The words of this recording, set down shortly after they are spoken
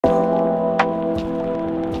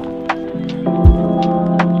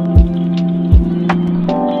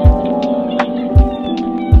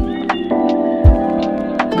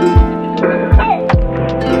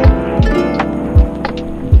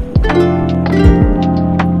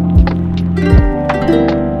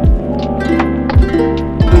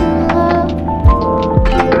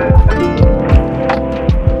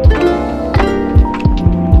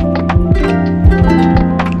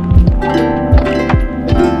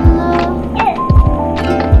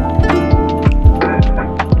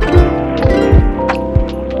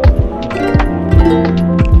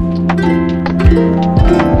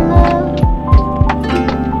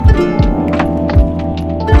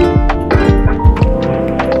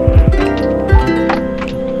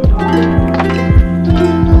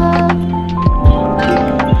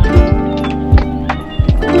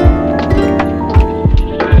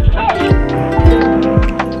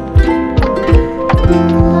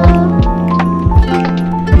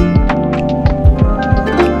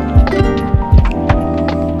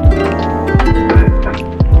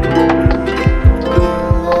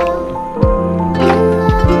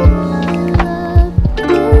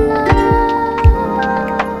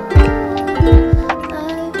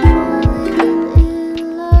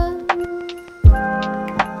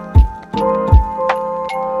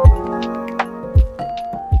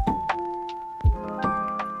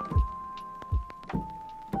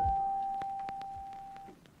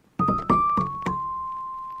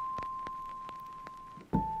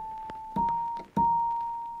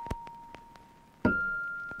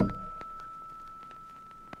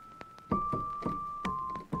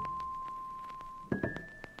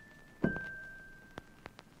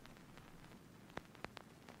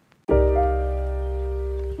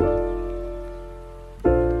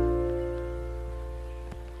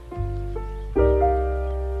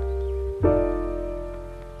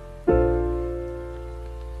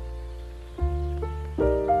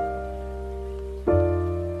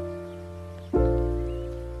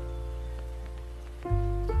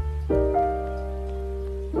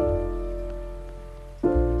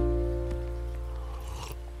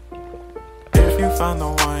you found the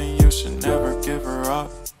one, you should never give her up.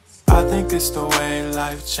 I think it's the way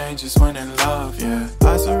life changes when in love, yeah.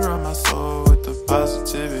 I surround my soul with the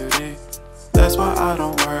positivity. That's why I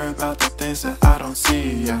don't worry about the things that I don't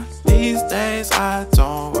see, yeah. These days I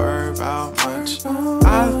don't worry about much.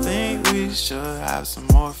 I think we should have some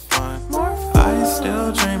more fun. I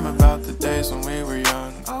still dream about the days when we were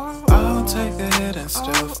young. I'll take a hit and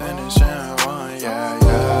still finish in one, yeah,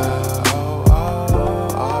 yeah. Oh, oh,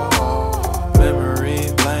 oh, oh. Memory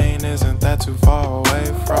lane isn't that too far away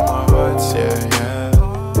from our hearts, yeah, yeah.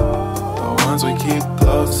 The ones we keep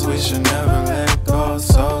close, we should never let go.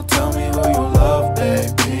 So tell me who you love,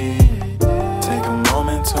 baby. Take a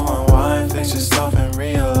moment to unwind, fix yourself